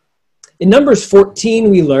 In Numbers 14,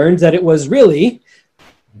 we learned that it was really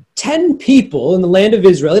 10 people in the land of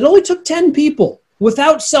Israel. It only took 10 people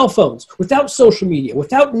without cell phones, without social media,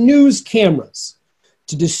 without news cameras,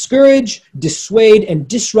 to discourage, dissuade, and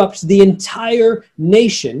disrupt the entire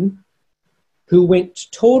nation who went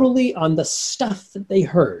totally on the stuff that they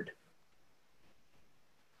heard.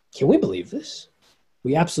 Can we believe this?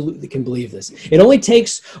 We absolutely can believe this. It only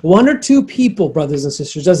takes one or two people, brothers and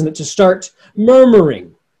sisters, doesn't it, to start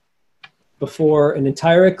murmuring before an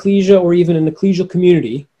entire ecclesia or even an ecclesial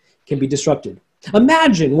community can be disrupted.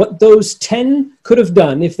 Imagine what those 10 could have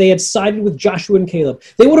done if they had sided with Joshua and Caleb.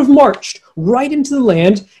 They would have marched right into the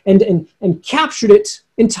land and captured it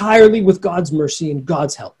entirely with God's mercy and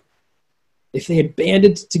God's help if they had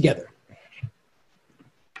banded together.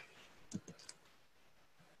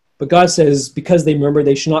 But God says, because they murmured,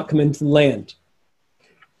 they shall not come into the land.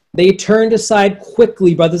 They turned aside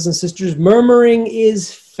quickly, brothers and sisters. Murmuring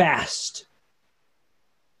is fast.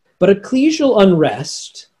 But ecclesial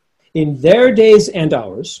unrest in their days and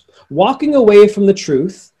ours, walking away from the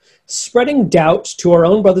truth, spreading doubt to our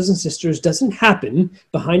own brothers and sisters, doesn't happen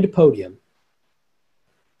behind a podium.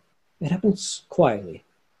 It happens quietly.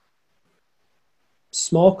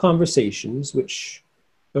 Small conversations which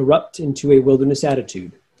erupt into a wilderness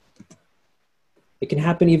attitude. It can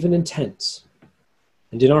happen even in tents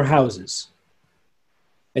and in our houses.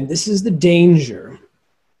 And this is the danger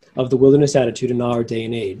of the wilderness attitude in our day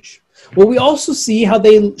and age. Well, we also see how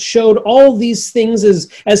they showed all these things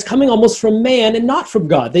as coming almost from man and not from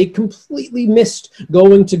God. They completely missed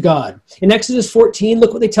going to God. In Exodus 14,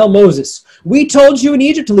 look what they tell Moses. We told you in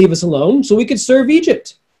Egypt to leave us alone so we could serve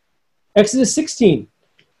Egypt. Exodus 16,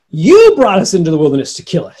 you brought us into the wilderness to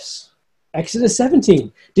kill us. Exodus 17,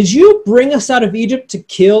 did you bring us out of Egypt to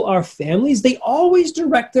kill our families? They always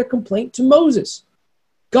direct their complaint to Moses.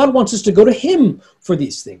 God wants us to go to him for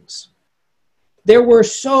these things. There were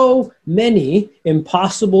so many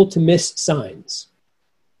impossible to miss signs.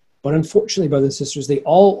 But unfortunately, brothers and sisters, they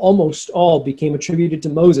almost all became attributed to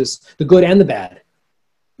Moses, the good and the bad.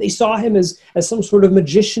 They saw him as some sort of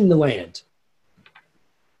magician in the land.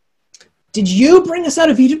 Did you bring us out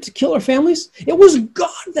of Egypt to kill our families? It was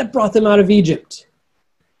God that brought them out of Egypt.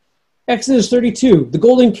 Exodus 32, the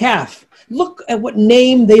golden calf. Look at what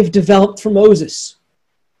name they've developed for Moses.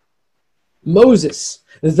 Moses,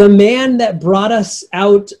 the man that brought us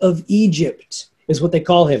out of Egypt, is what they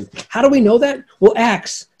call him. How do we know that? Well,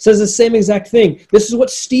 Acts says the same exact thing. This is what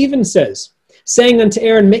Stephen says, saying unto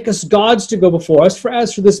Aaron, make us gods to go before us, for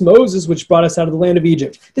as for this Moses, which brought us out of the land of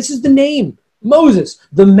Egypt. This is the name, Moses,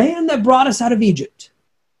 the man that brought us out of Egypt.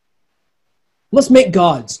 Let's make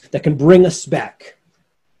gods that can bring us back.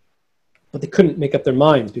 But they couldn't make up their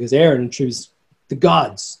minds because Aaron attributes the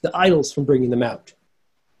gods, the idols, from bringing them out.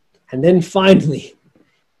 And then finally,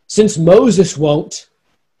 since Moses won't,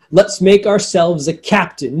 let's make ourselves a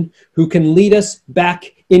captain who can lead us back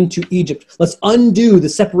into Egypt. Let's undo the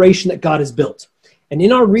separation that God has built. And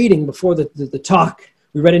in our reading before the talk,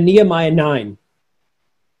 we read in Nehemiah 9.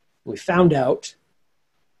 We found out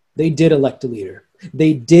they did elect a leader.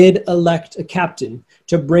 They did elect a captain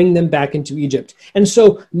to bring them back into Egypt. And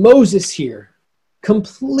so Moses here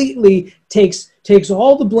completely takes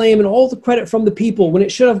all the blame and all the credit from the people when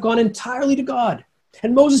it should have gone entirely to God.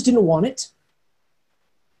 And Moses didn't want it.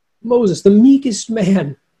 Moses, the meekest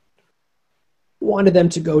man, wanted them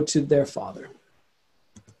to go to their father.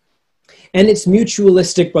 And it's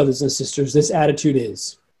mutualistic, brothers and sisters, this attitude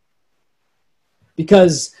is.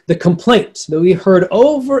 Because the complaint that we heard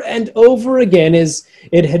over and over again is,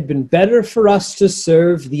 it had been better for us to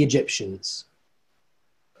serve the Egyptians.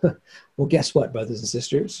 Well, guess what, brothers and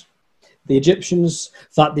sisters? The Egyptians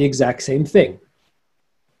thought the exact same thing.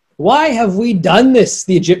 Why have we done this,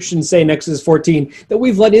 the Egyptians say in Exodus 14, that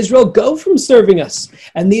we've let Israel go from serving us?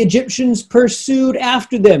 And the Egyptians pursued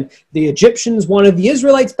after them. The Egyptians wanted the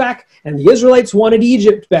Israelites back, and the Israelites wanted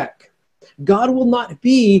Egypt back. God will not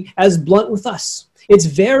be as blunt with us. It's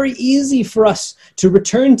very easy for us to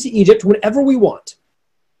return to Egypt whenever we want.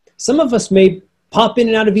 Some of us may pop in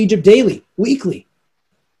and out of Egypt daily, weekly.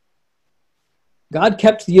 God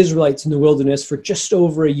kept the Israelites in the wilderness for just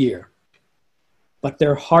over a year. But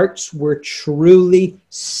their hearts were truly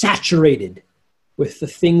saturated with the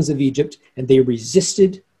things of Egypt, and they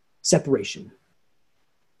resisted separation.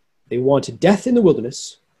 They wanted death in the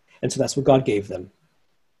wilderness, and so that's what God gave them.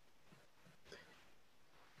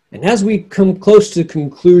 And as we come close to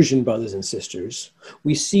conclusion, brothers and sisters,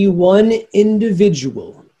 we see one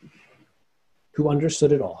individual who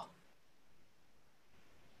understood it all.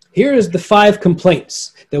 Here is the 5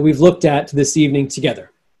 complaints that we've looked at this evening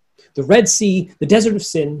together. The Red Sea, the Desert of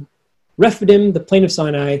Sin, Rephidim, the Plain of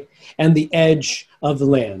Sinai, and the edge of the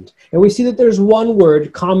land. And we see that there's one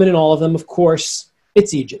word common in all of them, of course,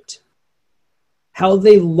 it's Egypt. How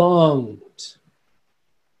they longed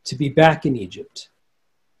to be back in Egypt.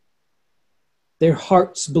 Their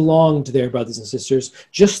hearts belonged there, brothers and sisters,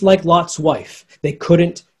 just like Lot's wife. They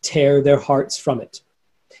couldn't tear their hearts from it.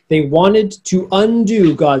 They wanted to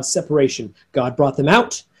undo God's separation. God brought them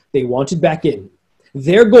out. They wanted back in.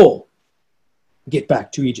 Their goal, get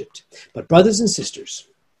back to Egypt. But brothers and sisters,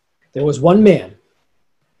 there was one man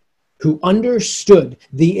who understood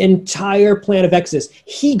the entire plan of Exodus.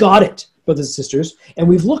 He got it, brothers and sisters, and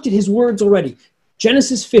we've looked at his words already.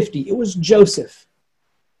 Genesis 50, it was Joseph.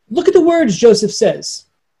 Look at the words Joseph says.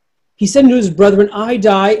 He said unto his brethren, I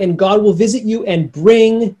die, and God will visit you and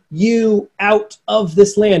bring you out of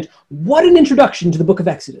this land. What an introduction to the book of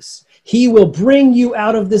Exodus. He will bring you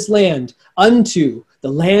out of this land unto the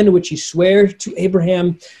land which he sware to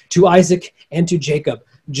Abraham, to Isaac, and to Jacob.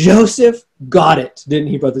 Joseph got it, didn't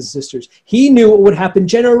he, brothers and sisters? He knew what would happen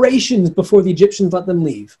generations before the Egyptians let them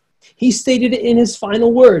leave. He stated it in his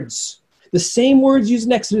final words. The same words used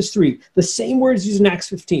in Exodus 3, the same words used in Acts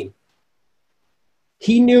 15.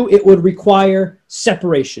 He knew it would require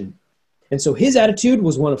separation. And so his attitude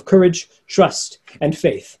was one of courage, trust, and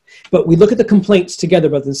faith. But we look at the complaints together,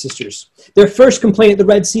 brothers and sisters. Their first complaint at the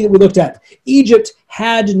Red Sea that we looked at, Egypt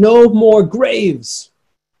had no more graves.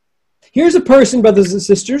 Here's a person, brothers and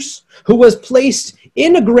sisters, who was placed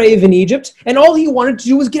in a grave in Egypt, and all he wanted to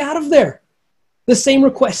do was get out of there. The same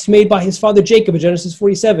request made by his father Jacob in Genesis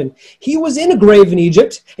 47. He was in a grave in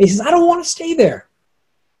Egypt, and he says, I don't want to stay there.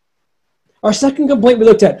 Our second complaint we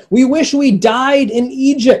looked at, we wish we died in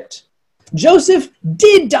Egypt. Joseph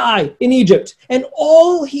did die in Egypt, and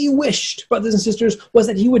all he wished, brothers and sisters, was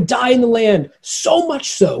that he would die in the land, so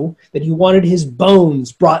much so that he wanted his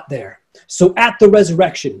bones brought there. So at the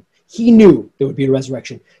resurrection, he knew there would be a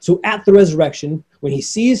resurrection. So at the resurrection, when he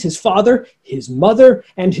sees his father, his mother,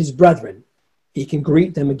 and his brethren, he can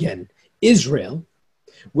greet them again. Israel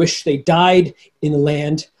wished they died in the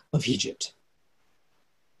land of Egypt.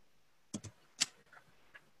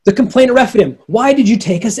 The complaint of Rephidim, why did you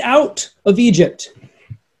take us out of Egypt?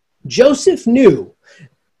 Joseph knew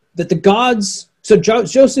that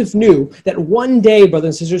Joseph knew that one day,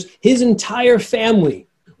 brothers and sisters, his entire family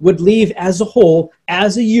would leave as a whole,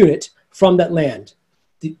 as a unit from that land.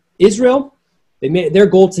 Israel, they made it their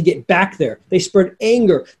goal to get back there. They spread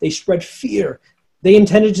anger. They spread fear. They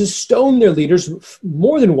intended to stone their leaders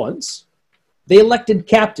more than once. They elected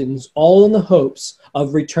captains, all in the hopes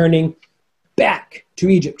of returning back to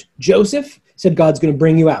Egypt. Joseph said, God's going to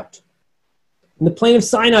bring you out. In the plain of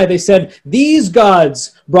Sinai, they said, these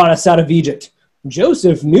gods brought us out of Egypt.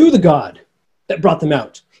 Joseph knew the God that brought them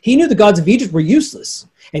out. He knew the gods of Egypt were useless.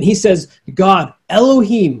 And he says, God,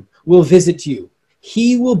 Elohim, will visit you.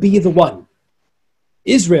 He will be the one.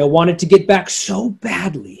 Israel wanted to get back so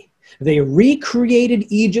badly, they recreated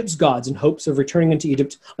Egypt's gods in hopes of returning into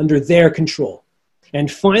Egypt under their control. And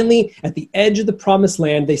finally, at the edge of the promised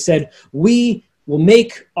land, they said, we will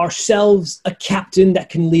make ourselves a captain that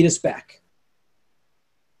can lead us back.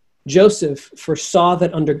 Joseph foresaw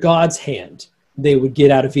that under God's hand, they would get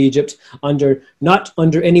out of Egypt, not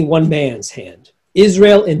under any one man's hand.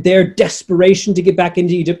 Israel, in their desperation to get back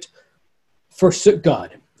into Egypt, forsook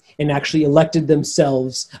God and actually elected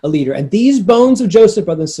themselves a leader. And these bones of Joseph,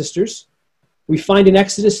 brothers and sisters, we find in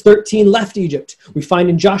Exodus 13 left Egypt. We find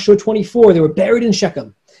in Joshua 24, they were buried in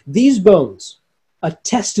Shechem. These bones, a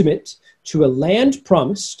testament to a land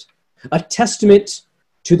promised, a testament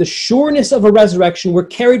to the sureness of a resurrection, were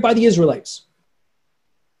carried by the Israelites.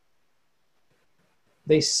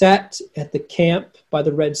 They sat at the camp by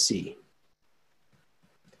the Red Sea.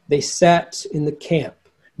 They sat in the camp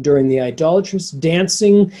during the idolatrous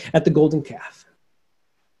dancing at the golden calf.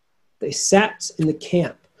 They sat in the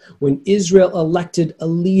camp when Israel elected a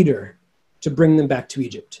leader to bring them back to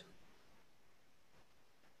Egypt.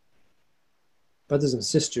 Brothers and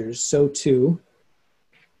sisters, so too,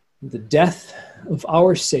 the death of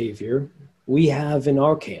our Savior we have in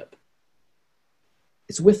our camp.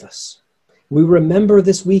 It's with us. We remember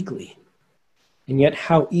this weekly. And yet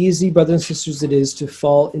how easy, brothers and sisters, it is to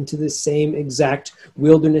fall into the same exact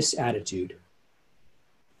wilderness attitude.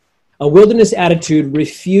 A wilderness attitude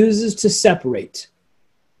refuses to separate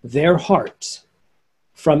their heart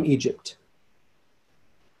from Egypt.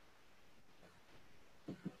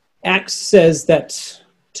 Acts says that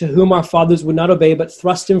to whom our fathers would not obey, but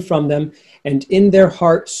thrust him from them, and in their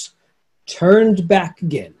hearts turned back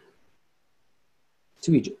again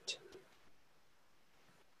to Egypt.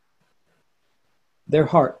 Their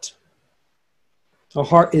heart. Our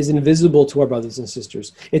heart is invisible to our brothers and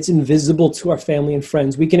sisters. It's invisible to our family and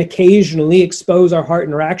friends. We can occasionally expose our heart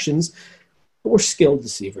in our actions, but we're skilled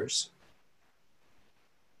deceivers.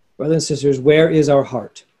 Brothers and sisters, where is our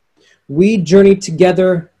heart? We journeyed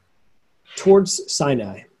together towards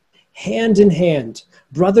Sinai, hand in hand,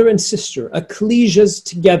 brother and sister, ecclesias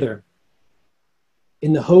together,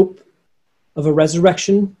 in the hope of a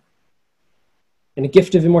resurrection and a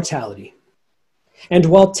gift of immortality. And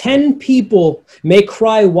while 10 people may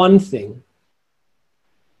cry one thing,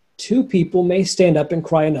 2 people may stand up and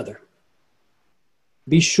cry another.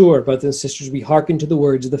 Be sure, brothers and sisters, we hearken to the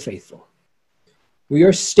words of the faithful. We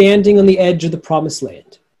are standing on the edge of the promised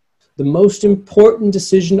land. The most important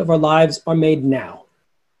decision of our lives are made now.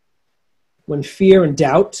 When fear and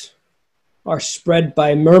doubt are spread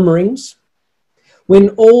by murmurings,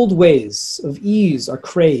 when old ways of ease are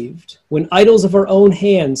craved, when idols of our own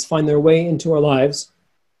hands find their way into our lives,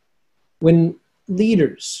 when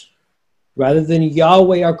leaders rather than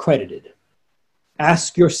Yahweh are credited,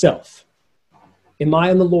 ask yourself, am I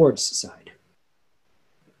on the Lord's side?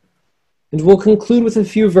 And we'll conclude with a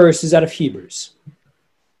few verses out of Hebrews.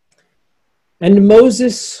 And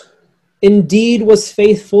Moses indeed was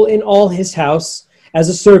faithful in all his house as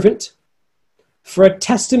a servant, for a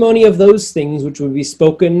testimony of those things which would be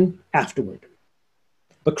spoken afterward.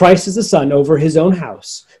 But Christ is the Son over his own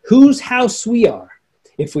house, whose house we are,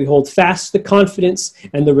 if we hold fast the confidence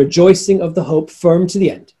and the rejoicing of the hope firm to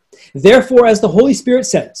the end. Therefore, as the Holy Spirit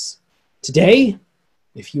says, today,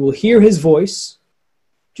 if you will hear his voice,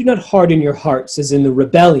 do not harden your hearts as in the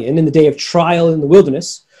rebellion in the day of trial in the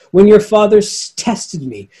wilderness, when your fathers tested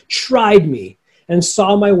me, tried me, and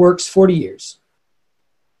saw my works 40 years.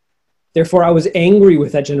 Therefore, I was angry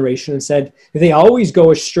with that generation and said, they always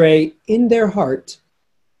go astray in their heart,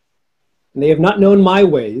 and they have not known my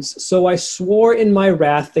ways. So I swore in my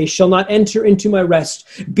wrath, they shall not enter into my rest.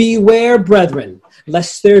 Beware, brethren,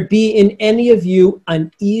 lest there be in any of you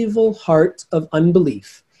an evil heart of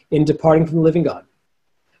unbelief in departing from the living God.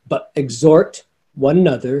 But exhort one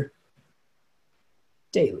another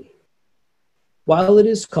daily, while it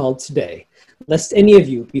is called today, lest any of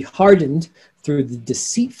you be hardened through the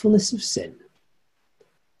deceitfulness of sin.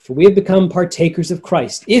 For we have become partakers of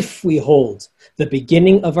Christ, if we hold the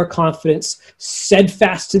beginning of our confidence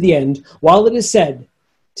steadfast to the end, while it is said,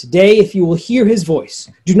 today, if you will hear his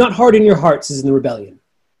voice, do not harden your hearts as in the rebellion.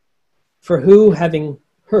 For who, having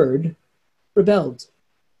heard, rebelled?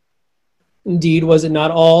 Indeed, was it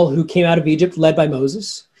not all who came out of Egypt led by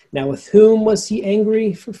Moses? Now with whom was he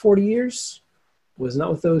angry for 40 years? It was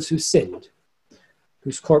not with those who sinned,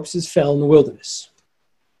 whose corpses fell in the wilderness.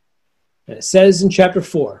 And it says in chapter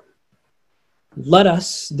 4, let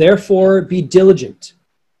us therefore be diligent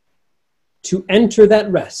to enter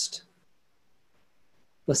that rest,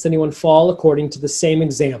 lest anyone fall according to the same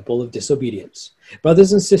example of disobedience.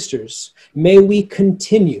 Brothers and sisters, may we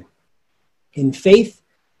continue in faith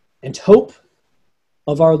and hope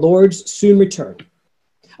of our Lord's soon return.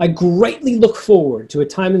 I greatly look forward to a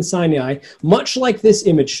time in Sinai, much like this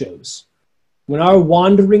image shows, when our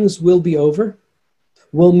wanderings will be over.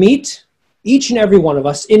 We'll meet, each and every one of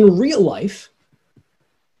us, in real life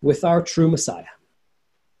with our true Messiah.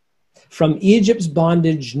 From Egypt's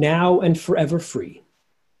bondage now and forever free.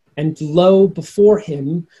 And lo, before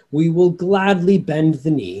him we will gladly bend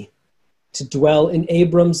the knee to dwell in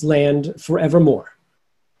Abram's land forevermore.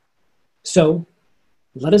 So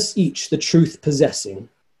let us each, the truth possessing,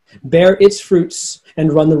 bear its fruits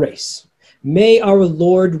and run the race. May our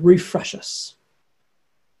Lord refresh us,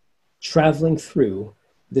 traveling through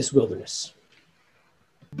this wilderness.